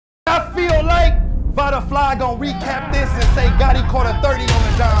don't like, Vada gonna recap this and say Gotti caught a 30 on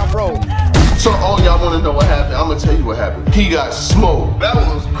the John Road. So all y'all wanna know what happened, I'm gonna tell you what happened. He got smoked. That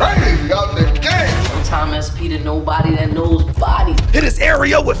was crazy out the game. Sometimes SP to nobody that knows body. Hit his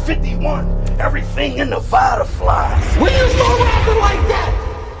area with 51. Everything in the Vada flies. When you start rapping like that?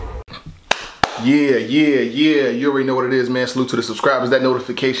 Yeah. You already know what it is, man. Salute to the subscribers, that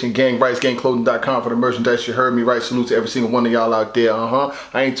notification gang, RightsGangClothing.com for the merchandise. You heard me right. Salute to every single one of y'all out there. I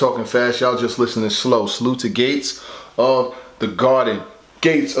ain't talking fast. Y'all just listening slow. Salute to Gates of the Garden.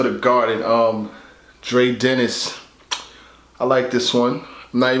 Gates of the Garden. Dre Dennis. I like this one.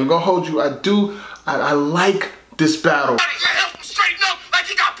 I'm not even gonna hold you. I like this battle. Straighten up like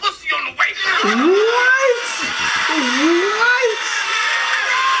he got pussy on the way. What?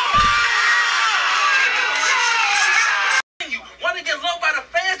 You want to get loved by the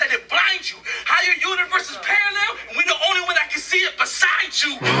fans that it blinds you. How your universe is parallel and we the only one that can see it beside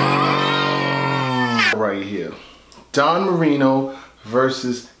you. Right here. Don Marino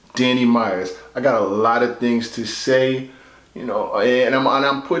versus Danny Myers. I got a lot of things to say, you know, and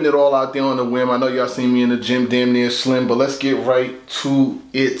I'm putting it all out there on the whim. I know y'all seen me in the gym damn near slim, but let's get right to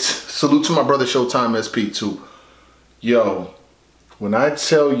it. Salute to my brother Showtime SP too. Yo, when I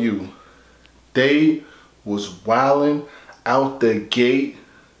tell you they was wilding out the gate.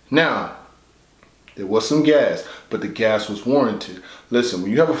 Now, there was some gas, but the gas was warranted. Listen,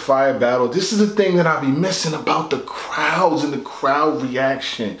 when you have a fire battle, this is the thing that I be missing about the crowds and the crowd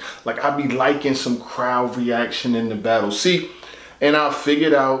reaction. Like, I be liking some crowd reaction in the battle. See, and I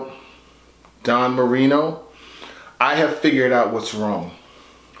figured out Don Marino. I have figured out what's wrong,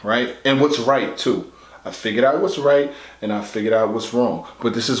 right? And what's right, too. I figured out what's right, and I figured out what's wrong.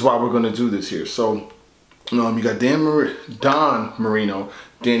 But this is why we're going to do this here. So, you got Don Marino,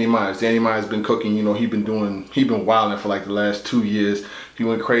 Danny Myers. Danny Myers been cooking, you know, he been wilding for like the last 2 years. He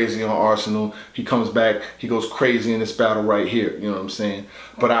went crazy on Arsenal. He comes back, he goes crazy in this battle right here, you know what I'm saying?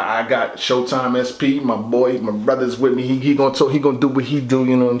 But I got Showtime SP, my boy, my brother's with me. He gonna do what he do,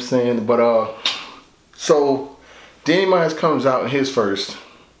 you know what I'm saying? But so Danny Myers comes out in his first.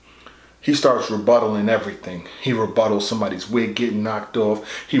 He starts rebuttaling everything. He rebuttals somebody's wig getting knocked off.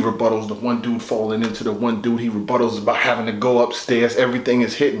 He rebuttals the one dude falling into the one dude. He rebuttals about having to go upstairs. Everything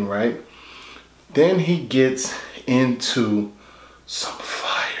is hitting, right? Then he gets into some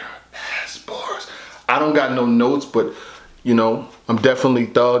fire ass bars. I don't got no notes, but you know, I'm definitely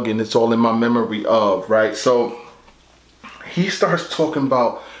thug and it's all in my memory of, right? So he starts talking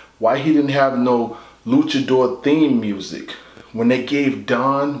about why he didn't have no luchador theme music. When they gave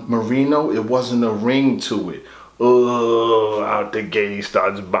Don Marino, it wasn't a ring to it. Oh, out the gate he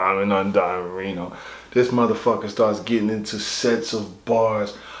starts bombing on Don Marino. This motherfucker starts getting into sets of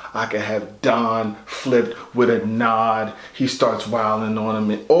bars. I could have Don flipped with a nod. He starts wilding on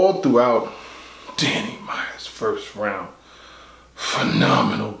him, and all throughout Danny Myers' first round.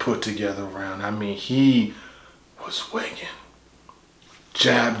 Phenomenal put together round. I mean, he was wigging.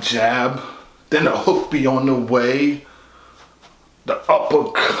 Jab, jab. Then a hook be on the way. The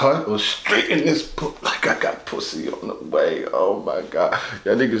uppercut was straight in this, like I got pussy on the way. Oh my God.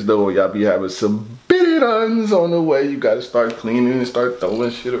 Y'all niggas know y'all be having some bitty duns on the way. You gotta start cleaning and start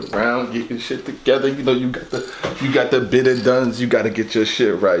throwing shit around, getting shit together. You know, you got the bitty duns. You gotta get your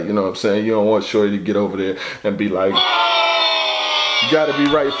shit right. You know what I'm saying? You don't want Shorty to get over there and be like, you gotta be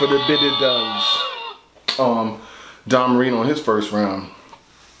right for the bitty duns. Don Marino in his first round.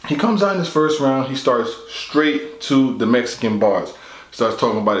 He comes out in his first round, he starts straight to the Mexican bars. Starts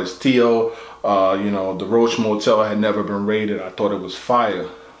talking about his Tio, you know, the Roach Motel had never been raided. I thought it was fire.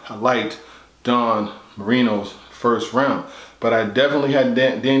 I liked Don Marino's first round. But I definitely had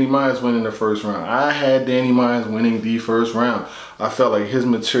Danny Myers winning the first round. I had Danny Myers winning the first round. I felt like his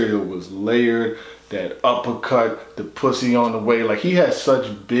material was layered. That uppercut, the pussy on the way. Like, he had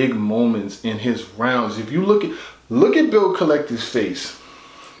such big moments in his rounds. If you look at Bill Collector's face.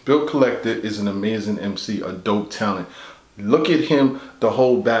 Bill Collector is an amazing MC, a dope talent. Look at him the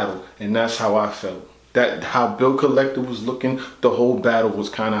whole battle, and that's how I felt. That how Bill Collector was looking, the whole battle was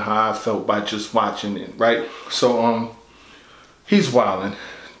kind of how I felt by just watching it, right? So he's wilding.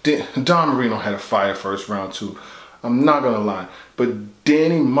 Don Marino had a fire first round too. I'm not gonna lie, but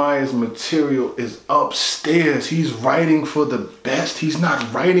Danny Myers' material is upstairs. He's writing for the best. He's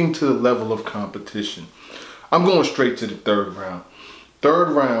not writing to the level of competition. I'm going straight to the third round.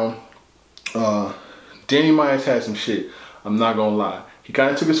 Third round, Danny Myers had some shit. I'm not gonna lie. He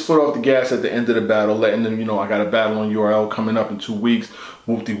kind of took his foot off the gas at the end of the battle, letting them, you know, I got a battle on URL coming up in 2 weeks.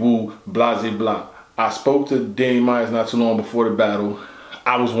 Whoop-de-woo, blah, blah, blah. I spoke to Danny Myers not too long before the battle.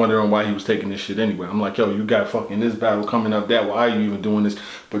 I was wondering why he was taking this shit anyway. I'm like, yo, you got fucking this battle coming up, that. Why are you even doing this?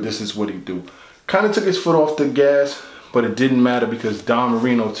 But this is what he do. Kind of took his foot off the gas, but it didn't matter because Don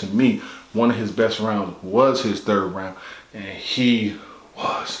Marino, to me, one of his best rounds was his third round. And he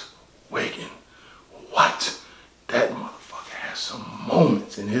was wigging. What? That motherfucker had some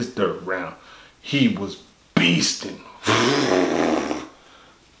moments in his third round. He was beasting.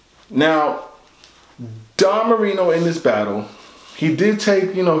 Now, Don Marino in this battle, he did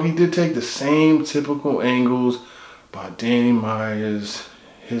take the same typical angles by Danny Myers,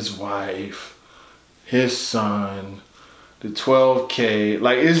 his wife, his son, the 12K.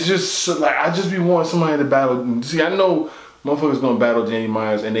 Like, it's just, like, I just be wanting somebody to battle. See, I know motherfuckers gonna battle Danny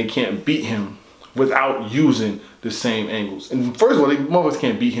Myers and they can't beat him without using the same angles. And first of all, motherfuckers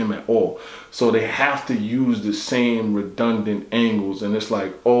can't beat him at all. So they have to use the same redundant angles, and it's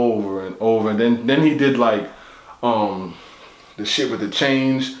like over and over. And then he did like the shit with the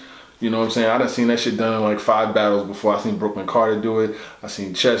change. You know what I'm saying? I done seen that shit done in like 5 battles before. I seen Brooklyn Carter do it. I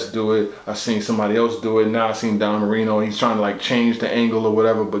seen Chess do it. I seen somebody else do it. Now I seen Don Marino. He's trying to like change the angle or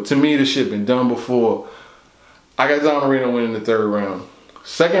whatever. But to me, this shit been done before. I got Don Marino winning the third round.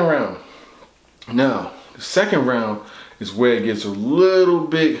 Second round. Now, the second round is where it gets a little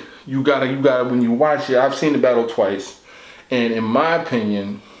bit, you gotta, when you watch it, I've seen the battle twice. And in my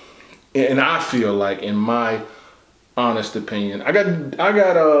opinion, and I feel like, in my honest opinion, I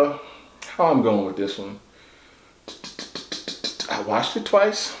got, how I'm going with this one. I watched it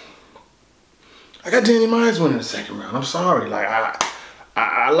twice. I got Danny Myers winning the second round. I'm sorry. Like,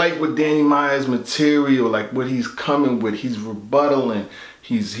 I like what Danny Myers' material, like what he's coming with. He's rebuttaling.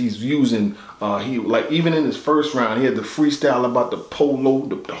 He's using, he, like, even in his first round, he had the freestyle about the polo,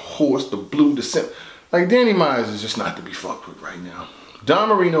 the horse, the blue, the sim. Like, Danny Myers is just not to be fucked with right now. Don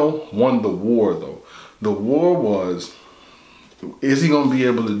Marino won the war, though. The war was, is he going to be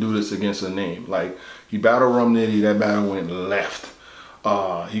able to do this against a name? Like, he battled Rum Nitty, that battle went left.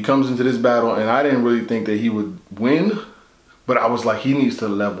 He comes into this battle, and I didn't really think that he would win, but I was like, he needs to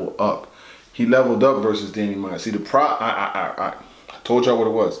level up. He leveled up versus Danny Myers. See, I told y'all what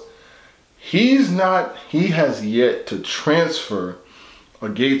it was. He has yet to transfer a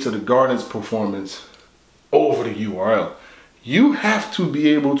Gates of the Gardens performance over to URL. You have to be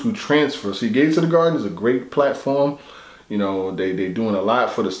able to transfer. See, Gates of the Garden is a great platform. You know, they doing a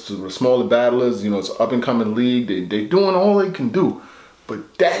lot for the smaller battlers. You know, it's an up and coming league. They doing all they can do.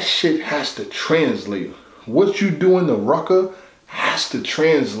 But that shit has to translate. What you do in the Rucker has to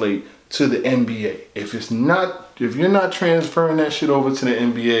translate to the NBA. If you're not transferring that shit over to the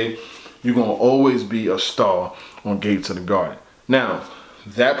NBA, you're gonna always be a star on Gates of the Garden. Now,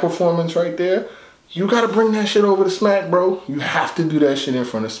 that performance right there, you gotta bring that shit over to Smack, bro. You have to do that shit in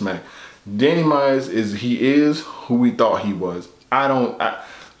front of Smack. Danny Myers is who we thought he was.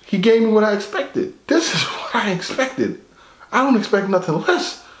 He gave me what I expected. This is what I expected. I don't expect nothing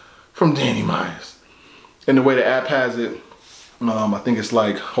less from Danny Myers. And the way the app has it, I think it's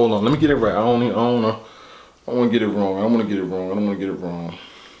like, hold on, let me get it right. I don't want to get it wrong. I don't want to get it wrong. I don't want to get it wrong.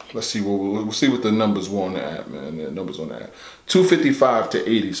 Let's see we'll see what the numbers were on the app, man. The numbers on the app. 255 to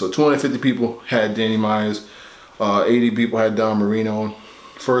 80. So 250 people had Danny Myers. 80 people had Don Marino.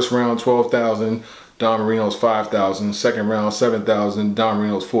 First round, 12,000. Don Marino's 5,000. Second round, 7,000. Don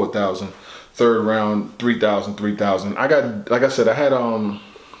Marino's 4,000. Third round, 3,000, 3,000. I got, like I said, I had Don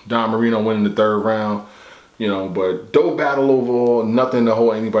Marino winning the third round. You know, but dope battle overall, nothing to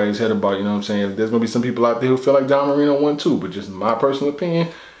hold anybody's head about, you know what I'm saying? There's gonna be some people out there who feel like Don Marino won too, but just my personal opinion,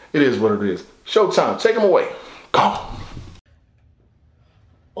 it is what it is. Showtime, take him away. Go.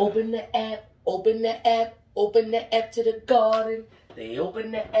 Open the app, open the app, open the app to the garden. They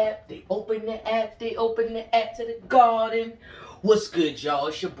open the app, they open the app, they open the app to the garden. What's good, y'all?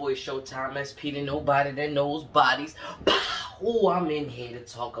 It's your boy Showtime SP, to nobody that knows bodies. Oh, I'm in here to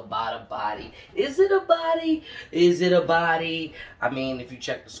talk about a body. Is it a body? Is it a body? I mean, if you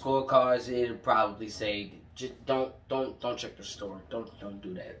check the scorecards, it'll probably say, just don't check the story. Don't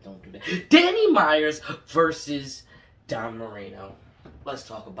do that. Don't do that. Danny Myers versus Don Marino. Let's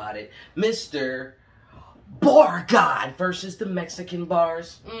talk about it. Mr. Bar God versus the Mexican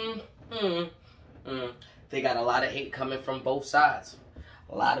bars. They got a lot of hate coming from both sides.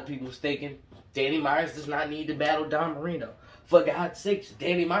 A lot of people's thinking Danny Myers does not need to battle Don Marino. For God's sakes,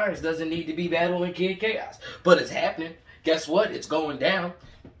 Danny Myers doesn't need to be battling Kid Chaos. But it's happening. Guess what? It's going down.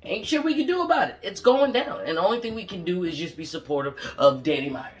 Ain't shit we can do about it. It's going down. And the only thing we can do is just be supportive of Danny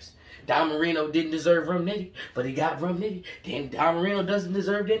Myers. Don Marino didn't deserve Rum Nitty, but he got Rum Nitty. Don Marino doesn't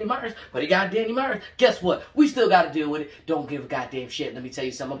deserve Danny Myers, but he got Danny Myers. Guess what? We still got to deal with it. Don't give a goddamn shit. Let me tell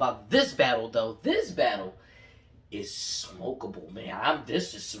you something about this battle, though. This battle, is smokable, man.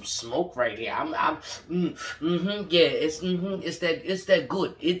 This is some smoke right here. It's that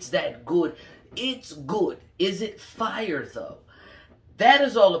good. It's that good. It's good. Is it fire though? That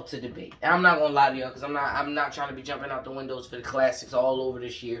is all up to debate. And I'm not gonna lie to y'all, because I'm not trying to be jumping out the windows for the classics all over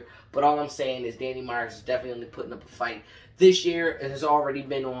this year. But all I'm saying is Danny Myers is definitely putting up a fight. This year it has already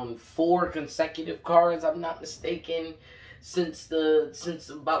been on 4 consecutive cards, I'm not mistaken, since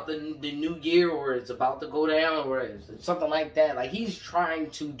about the new year, or it's about to go down, or something like that. Like, he's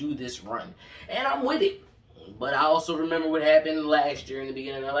trying to do this run, and I'm with it. But I also remember what happened last year, in the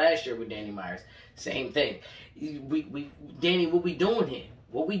beginning of last year with Danny Myers. Same thing. Danny, what we doing here?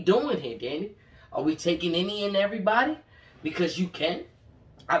 What we doing here, Danny? Are we taking any and everybody? Because you can.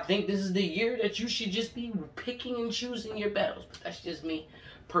 I think this is the year that you should just be picking and choosing your battles. But that's just me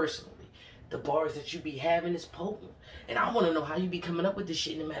personally. The bars that you be having is potent. And I want to know how you be coming up with this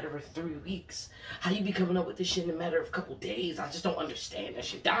shit in a matter of 3 weeks. How you be coming up with this shit in a matter of a couple days. I just don't understand that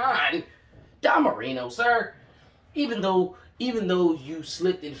shit. Don Marino, sir. Even though you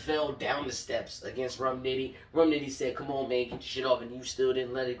slipped and fell down the steps against Rum Nitty said, come on, man, get your shit off, and you still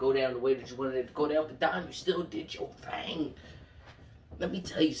didn't let it go down the way that you wanted it to go down. But Don, you still did your thing. Let me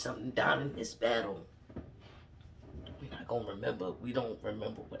tell you something, Don, in this battle, we're not going to remember. We don't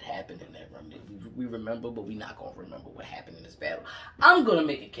remember what happened in that Rum Nitty. We remember, but we're not going to remember what happened in this battle. I'm going to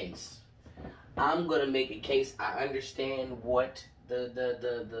make a case. I understand what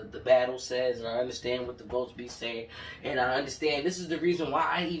the battle says, and I understand what the votes be saying, and I understand this is the reason why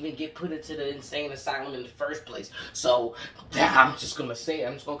I even get put into the insane asylum in the first place. So I'm just gonna say it.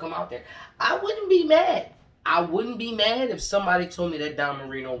 I'm just gonna come out there. I wouldn't be mad. I wouldn't be mad if somebody told me that Don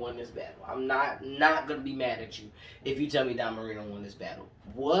Marino won this battle. I'm not gonna be mad at you if you tell me Don Marino won this battle.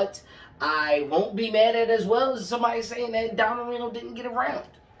 What I won't be mad at as well is somebody saying that Don Marino didn't get around.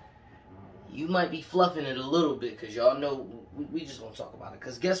 You might be fluffing it a little bit, because y'all know we just gonna talk about it.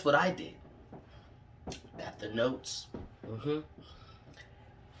 Because guess what I did? Got the notes.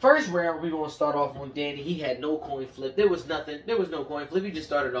 First round, we're gonna start off with Danny. He had no coin flip. There was nothing. There was no coin flip. He just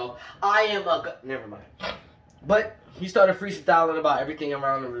started off. Never mind. But he started freestyling about everything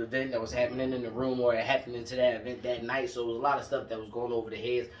around the event that was happening in the room, or it happened into that event that night. So it was a lot of stuff that was going over the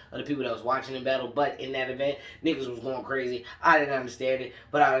heads of the people that was watching the battle. But in that event, niggas was going crazy. I didn't understand it,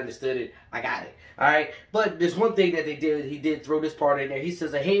 but I understood it. I got it. Alright? But there's one thing that they did. He did throw this part in there. He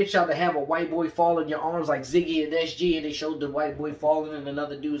says, a headshot to have a white boy fall in your arms like Ziggy and SG, and they showed the white boy falling in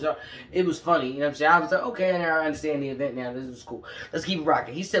another dude's arm. It was funny. You know what I'm saying? I was like, okay, now I understand the event now. This is cool. Let's keep it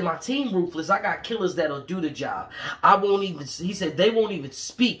rocking. He said, my team ruthless. I got killers that'll do the job. He said, they won't even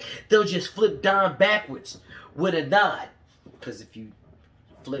speak. They'll just flip Don backwards with a nod. Because if you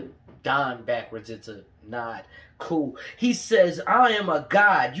flip Don backwards, it's a nod. Cool. He says, I am a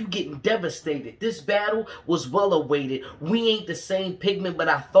god. You getting devastated. This battle was well awaited. We ain't the same pigment, but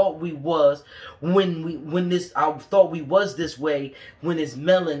I thought we was I thought we was this way when it's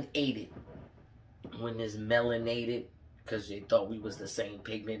melanated. When it's melanated. Because they thought we was the same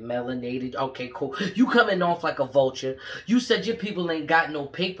pigment. Melanated. Okay, cool. You coming off like a vulture. You said your people ain't got no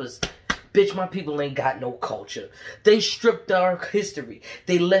papers. Bitch, my people ain't got no culture. They stripped our history.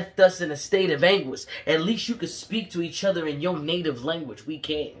 They left us in a state of anguish. At least you could speak to each other in your native language. We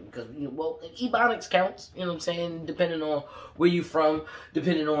can't. Because, well, Ebonics counts. You know what I'm saying? Depending on where you from.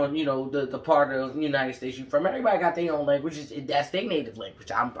 Depending on, you know, the part of the United States you from. Everybody got their own language. That's their native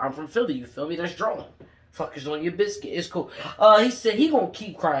language. I'm from Philly. You feel me? That's drawing. Fuckers on your biscuit. It's cool. He said he gonna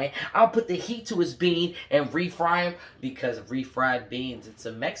keep crying. I'll put the heat to his bean and refry him, because of refried beans, it's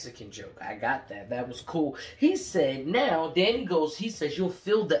a Mexican joke. I got that. That was cool. He said, now, Danny goes, he says, you'll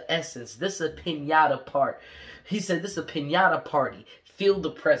feel the essence. This is a pinata part. He said, this is a pinata party. Feel the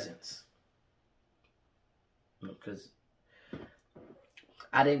presence. Because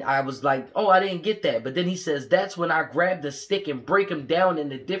I was like, oh, I didn't get that. But then he says, that's when I grab the stick and break them down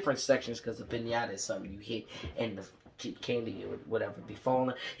into different sections, because the pinata is something you hit and the candy or whatever be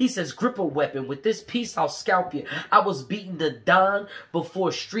falling. He says, grip a weapon. With this piece, I'll scalp you. I was beating the Don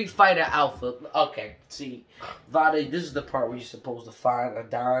before Street Fighter Alpha. Okay, see, Vada, this is the part where you're supposed to find a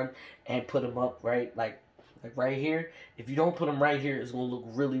Don and put him up, right? Like right here. If you don't put him right here, it's going to look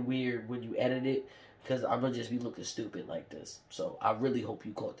really weird when you edit it. Because I'm going to just be looking stupid like this. So, I really hope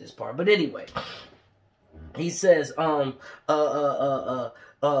you caught this part. But anyway. He says,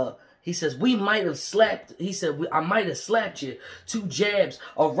 he says, we might have slapped, he said, I might have slapped you. 2 jabs,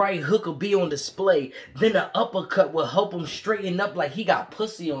 a right hook will be on display. Then an uppercut will help him straighten up like he got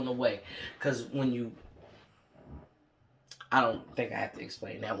pussy on the way. Because when you, I don't think I have to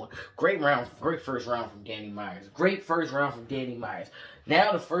explain that one. Great first round from Danny Myers. Great first round from Danny Myers.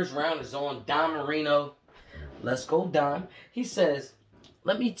 Now the first round is on Don Marino Let's go, Don. He says,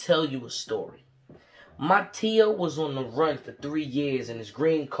 let me tell you a story. My Tio was on the run for 3 years and his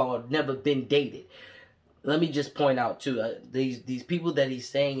green card never been dated. Let me just point out, too, these people that he's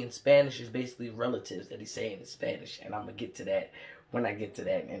saying in Spanish is basically relatives that he's saying in Spanish. And I'm going to get to that when I get to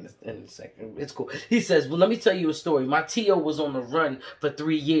that in a second. It's cool. He says, well, let me tell you a story. My Tio was on the run for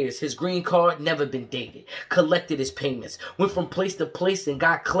 3 years. His green card never been dated. Collected his payments. Went from place to place and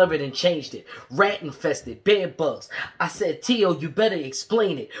got clever and changed it. Rat infested. Bed bugs. I said, Tio, you better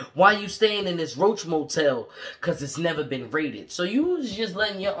explain it. Why you staying in this roach motel? Because it's never been raided. So you was just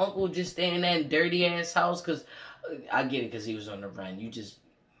letting your uncle just stay in that dirty ass house? Because I get it because he was on the run. You just...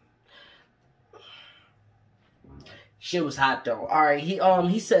 Shit was hot though. All right, he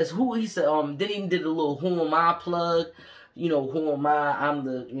says then he did a little who am I plug. You know, who am I? I'm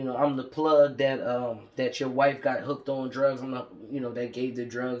the plug that that your wife got hooked on drugs. I'm the that gave the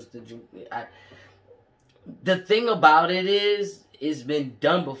drugs. The thing about it is, it's been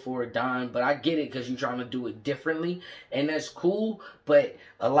done before, Don, but I get it because you're trying to do it differently, and that's cool. But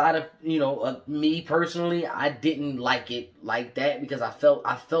a lot of, me personally, I didn't like it like that because I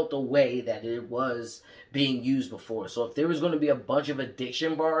felt the way that it was being used before. So if there was going to be a bunch of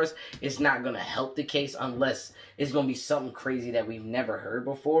addiction bars, it's not going to help the case unless it's going to be something crazy that we've never heard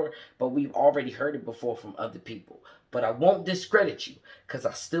before, but we've already heard it before from other people. But I won't discredit you because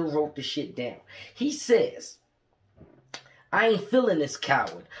I still wrote the shit down. He says, I ain't feeling this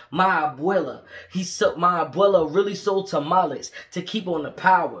coward. My abuela really sold tamales to keep on the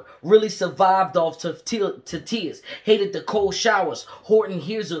power. Really survived off tortillas. Hated the cold showers. Horton,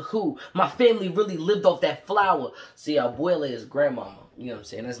 here's a who. My family really lived off that flour. See, abuela is grandmama. You know what I'm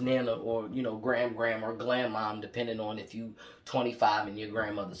saying? That's Nana or, gram or grandmom, depending on if you 25 and your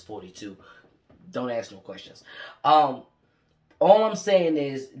grandmother's 42. Don't ask no questions. All I'm saying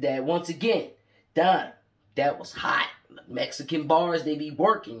is that, once again, Don, that was hot. Mexican bars, they be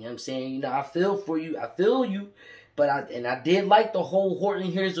working, you know what I'm saying? I feel for you. I feel you. But I did like the whole Horton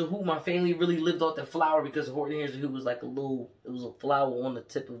Here's a Who. My family really lived off the flower because Horton Here's a Who was like it was a flower on the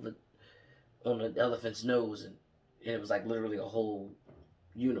tip of on the elephant's nose. And it was like literally a whole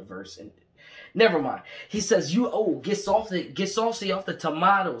universe. And never mind. He says, get saucy off the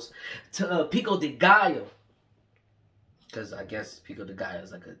tomatoes to pico de gallo. Because I guess pico de gallo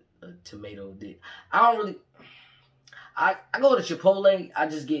is like a tomato dip. I go to Chipotle, I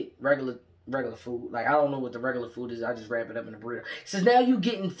just get regular food. Like, I don't know what the regular food is. I just wrap it up in a burrito. He says, now you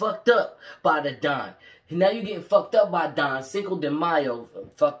getting fucked up by the Don. Now you getting fucked up by Don. Cinco de Mayo,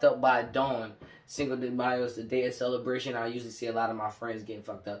 fucked up by Dawn. Cinco de Mayo is the day of celebration. I usually see a lot of my friends getting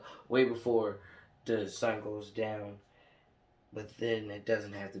fucked up way before the sun goes down. But then it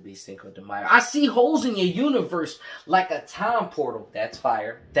doesn't have to be Cinco de Mayo. I see holes in your universe like a time portal. That's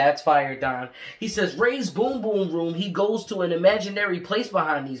fire. That's fire, Don. He says, Ray's Boom Boom Room. He goes to an imaginary place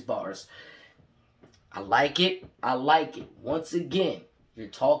behind these bars. I like it. I like it. Once again, you're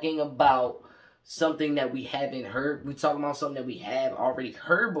talking about something that we haven't heard. We're talking about something that we have already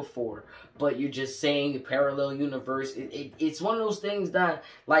heard before. But you're just saying a parallel universe. It's one of those things, Don,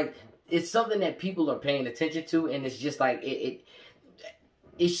 like... It's something that people are paying attention to, and it's just like,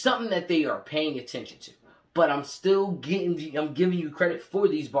 it's something that they are paying attention to. But I'm giving you credit for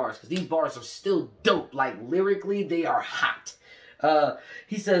these bars, because these bars are still dope. Like, lyrically, they are hot.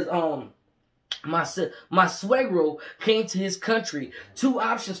 He says, my suegro came to his country. 2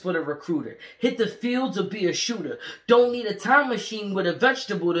 options for the recruiter. Hit the fields or be a shooter. Don't need a time machine with a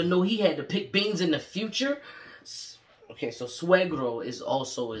vegetable to know he had to pick beans in the future. Okay, so suegro is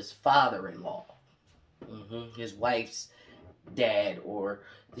also his father-in-law. His wife's dad, or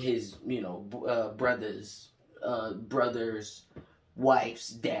his, brother's wife's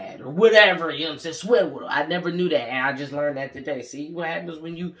dad, or whatever, you know what I'm saying? Suegro. I never knew that, and I just learned that today. See what happens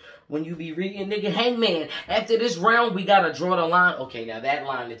when you be reading, nigga? Hangman, after this round, we gotta draw the line. Okay, now that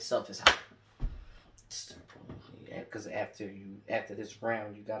line itself is hot. Because after this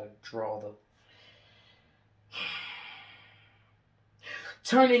round, you gotta draw the...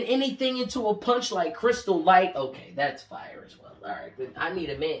 Turning anything into a punch like Crystal Light. Okay, that's fire as well. Alright, but I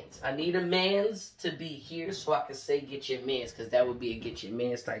need a mans. I need a mans to be here so I can say get your mans, because that would be a get your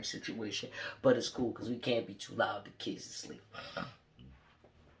mans type situation. But it's cool because we can't be too loud. The kids to sleep.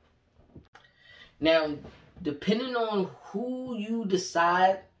 Now, depending on who you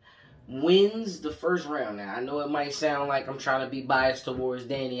decide wins the first round. Now, I know it might sound like I'm trying to be biased towards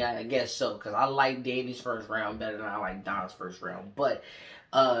Danny. I guess so, because I like Danny's first round better than I like Don's first round. But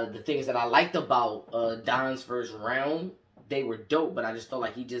the things that I liked about Don's first round, they were dope. But I just felt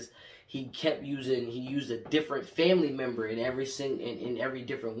like he used a different family member in every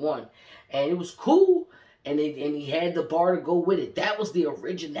different one, and it was cool. And he had the bar to go with it. That was the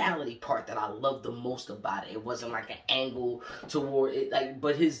originality part that I loved the most about it. It wasn't like an angle toward it, like,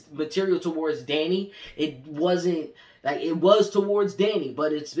 but his material towards Danny, it wasn't like it was towards Danny,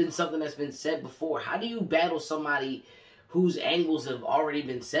 but it's been something that's been said before. How do you battle somebody whose angles have already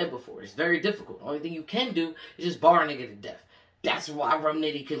been said before? It's very difficult. The only thing you can do is just bar a nigga to death. That's why Rum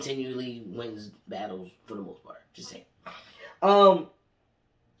Nitty continually wins battles for the most part. Just saying. Round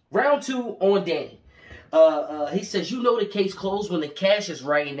 2 on Danny. He says, you know the case closed when the cash is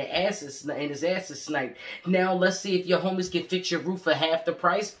right and his ass is sniped. Now let's see if your homies can fix your roof for half the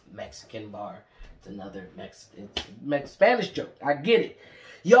price. Mexican bar. It's another Spanish joke. I get it.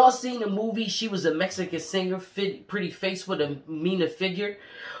 Y'all seen the movie She Was a Mexican Singer, Pretty Face with a Meaner Figure?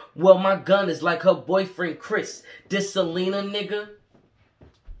 Well, my gun is like her boyfriend Chris. This Selena nigga.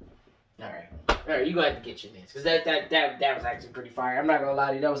 Alright, you gonna have to get your names. Because that was actually pretty fire. I'm not gonna lie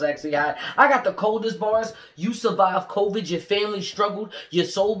to you, that was actually hot. I got the coldest bars. You survived COVID, your family struggled, your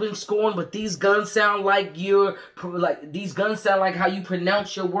soul been scorned, but these guns sound like these guns sound like how you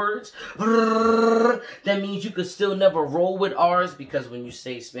pronounce your words. That means you could still never roll with R's, because when you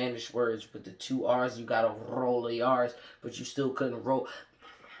say Spanish words with the 2 R's, you gotta roll the R's, but you still couldn't roll.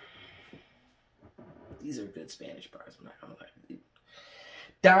 These are good Spanish bars, I'm not gonna lie.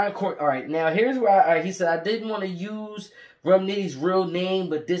 Alright, now here's where he said, I didn't want to use Rum Nitty's real name,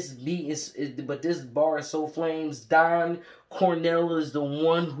 but this bar is so flames. Don Cornell is the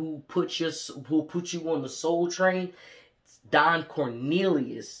one who put you on the Soul Train. It's Don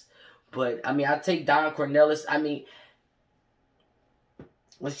Cornelius, but I mean, I take Don Cornelius. I mean,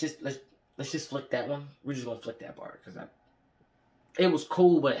 let's just flick that one. We're just gonna flick that bar because it was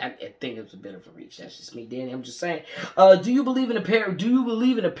cool, but I think it was a bit of a reach. That's just me, Danny. I'm just saying. Do you believe in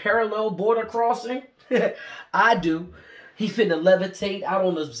a parallel border crossing? I do. He finna levitate. I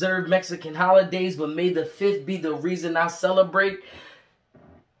don't observe Mexican holidays, but may the 5th be the reason I celebrate.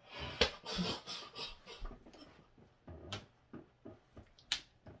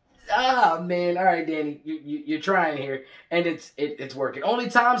 Ah, man. All right, Danny. You're trying here, and it's working. Only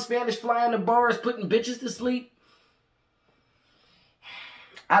time Spanish fly in the bar is putting bitches to sleep.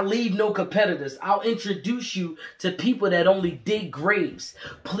 I leave no competitors. I'll introduce you to people that only dig graves.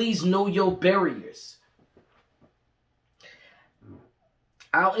 Please know your barriers.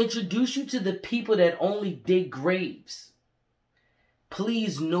 I'll introduce you to the people that only dig graves.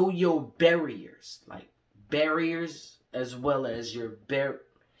 Please know your barriers. Like barriers as well as your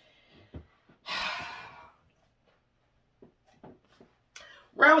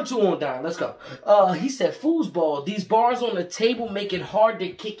Round 2 on down. Let's go. He said, foosball. These bars on the table make it hard to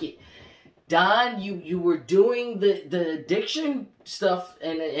kick it. Don, you were doing the addiction stuff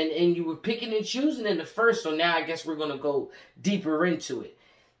and you were picking and choosing in the first, so now I guess we're going to go deeper into it.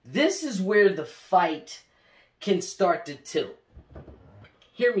 This is where the fight can start to tilt.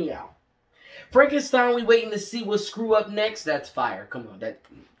 Hear me out. Frankenstein, we waiting to see what screw up next. That's fire. Come on,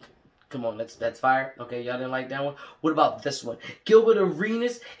 that's fire. Okay, y'all didn't like that one? What about this one? Gilbert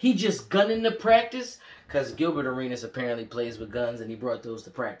Arenas, he just gunning to practice. Because Gilbert Arenas apparently plays with guns and he brought those to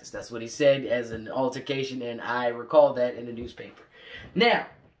practice. That's what he said as an altercation, and I recall that in the newspaper. Now,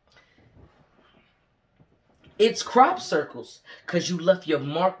 it's crop circles because you left your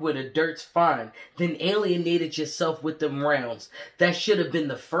mark where the dirt's fine, then alienated yourself with them rounds. That should have been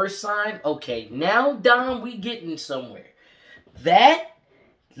the first sign. Okay, now, Don, we getting somewhere. That...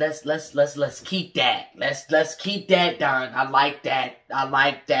 Let's keep that. Let's keep that, Don. I like that.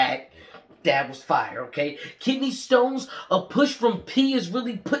 That was fire, okay? Kidney stones, a push from P is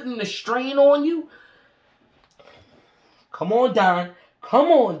really putting the strain on you. Come on,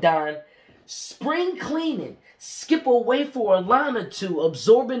 Don. Spring cleaning. Skip away for a line or two,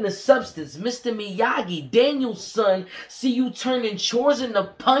 absorbing the substance. Mr. Miyagi, Daniel's son, see you turning chores into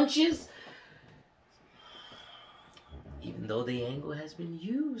punches. Even though the angle has been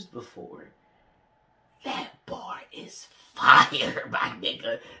used before. That bar is fire, my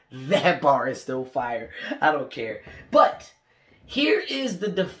nigga. That bar is still fire. I don't care. But here is the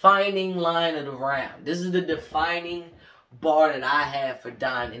defining line of the round. This is the defining bar that I have for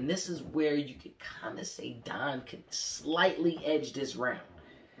Don. And this is where you could kind of say Don could slightly edge this round.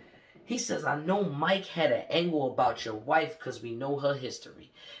 He says, I know Mike had an angle about your wife because we know her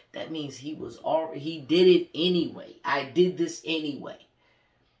history. That means he did it anyway. I did this anyway.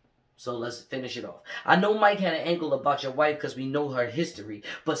 So let's finish it off. I know Mike had an angle about your wife because we know her history,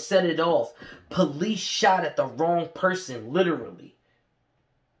 but set it off. Police shot at the wrong person, literally.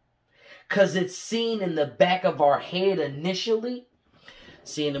 Because it's seen in the back of our head initially.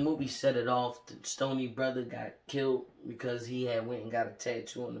 See, in the movie Set It Off, the Stoney brother got killed because he had went and got a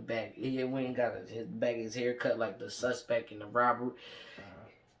tattoo on the back. He had went and got his back his hair cut like the suspect in the robbery.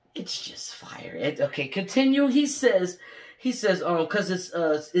 It's just fire. Okay, continue. He says, cause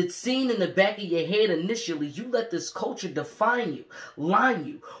it's seen in the back of your head initially. You let this culture define you, line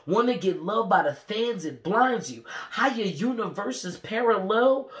you. Want to get loved by the fans, it blinds you. How your universe is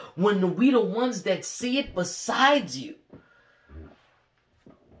parallel when we the ones that see it besides you.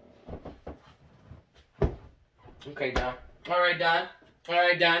 Okay, Don. All right, Don.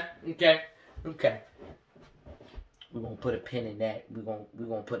 Okay. We're gonna put a pin in that. We're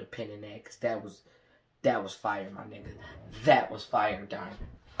gonna put a pin in that because that was fire, my nigga. That was fire, Don.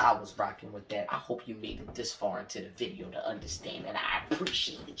 I was rocking with that. I hope you made it this far into the video to understand that I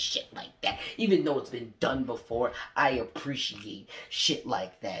appreciate shit like that. Even though it's been done before, I appreciate shit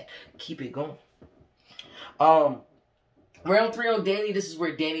like that. Keep it going. Round 3 on Danny. This is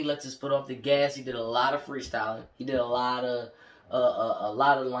where Danny lets his foot off the gas. He did a lot of freestyling. He did a lot of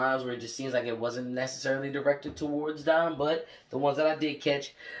lines where it just seems like it wasn't necessarily directed towards Don, but the ones that I did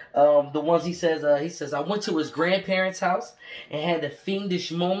catch, the ones he says, I went to his grandparents' house and had a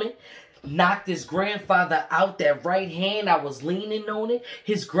fiendish moment. Knocked his grandfather out that right hand. I was leaning on it.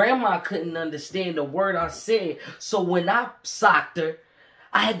 His grandma couldn't understand the word I said, so when I socked her,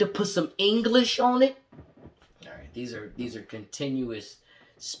 I had to put some English on it. All right, these are continuous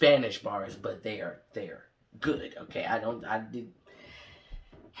Spanish bars, but they are good. Okay,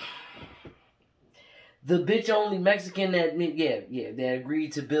 the bitch only Mexican that that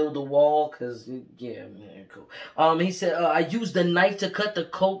agreed to build a wall, cause cool. He said I used the knife to cut the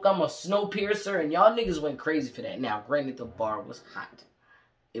coke. I'm a snow piercer, and y'all niggas went crazy for that. Now, granted, the bar was hot.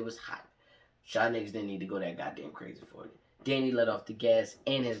 It was hot. Y'all niggas didn't need to go that goddamn crazy for it. Danny let off the gas,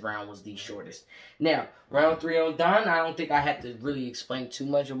 and his round was the shortest. Now, round 3 on Don. I don't think I have to really explain too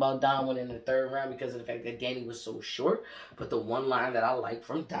much about Don winning the 3rd round because of the fact that Danny was so short. But the one line that I liked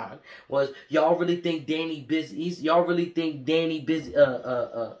from Don was, y'all really think Danny busy? Y'all really think Danny busy?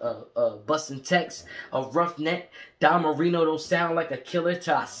 Busting texts, a roughneck. Don Marino don't sound like a killer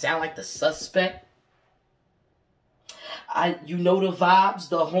till I sound like the suspect. You know the vibes,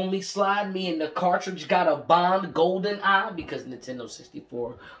 the homie slide, me and the cartridge got a bond, Golden Eye, because Nintendo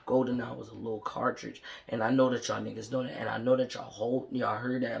 64 Golden Eye was a little cartridge, and I know that y'all niggas know that, and I know that y'all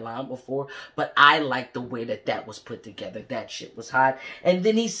heard that line before, but I like the way that was put together. That shit was hot. And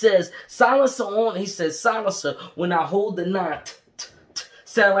then he says, silencer on, he says, silencer, when I hold the nine,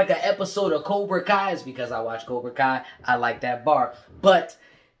 sound like an episode of Cobra Kai. Is because I watch Cobra Kai. I like that bar, but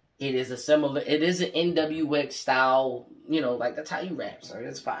it is an NWX style, like that's how you rap, so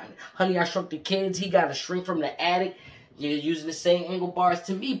it's fine. Honey, I Shrunk the Kids, he got a shrink from the attic. You're using the same angle bars.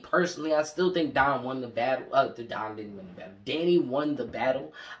 To me, personally, I still think Don won the battle. Don didn't win the battle. Danny won the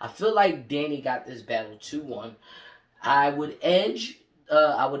battle. I feel like Danny got this battle 2-1. I would edge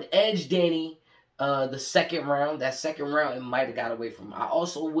Danny the 2nd round. That 2nd round, it might have got away from him. I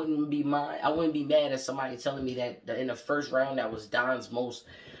also wouldn't be mad at somebody telling me that in the 1st round, that was Don's most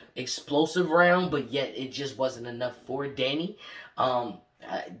explosive round, but yet it just wasn't enough for Danny.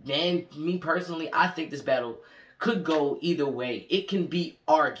 Me personally, I think this battle could go either way. It can be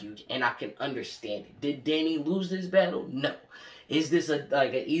argued, and I can understand it. Did Danny lose this battle? No. Is this an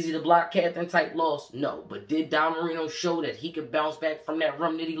easy to block captain type loss? No. But did Don Marino show that he could bounce back from that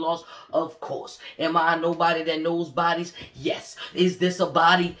rum that he lost? Of course. Am I nobody that knows bodies? Yes. Is this a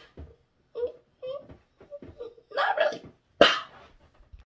body?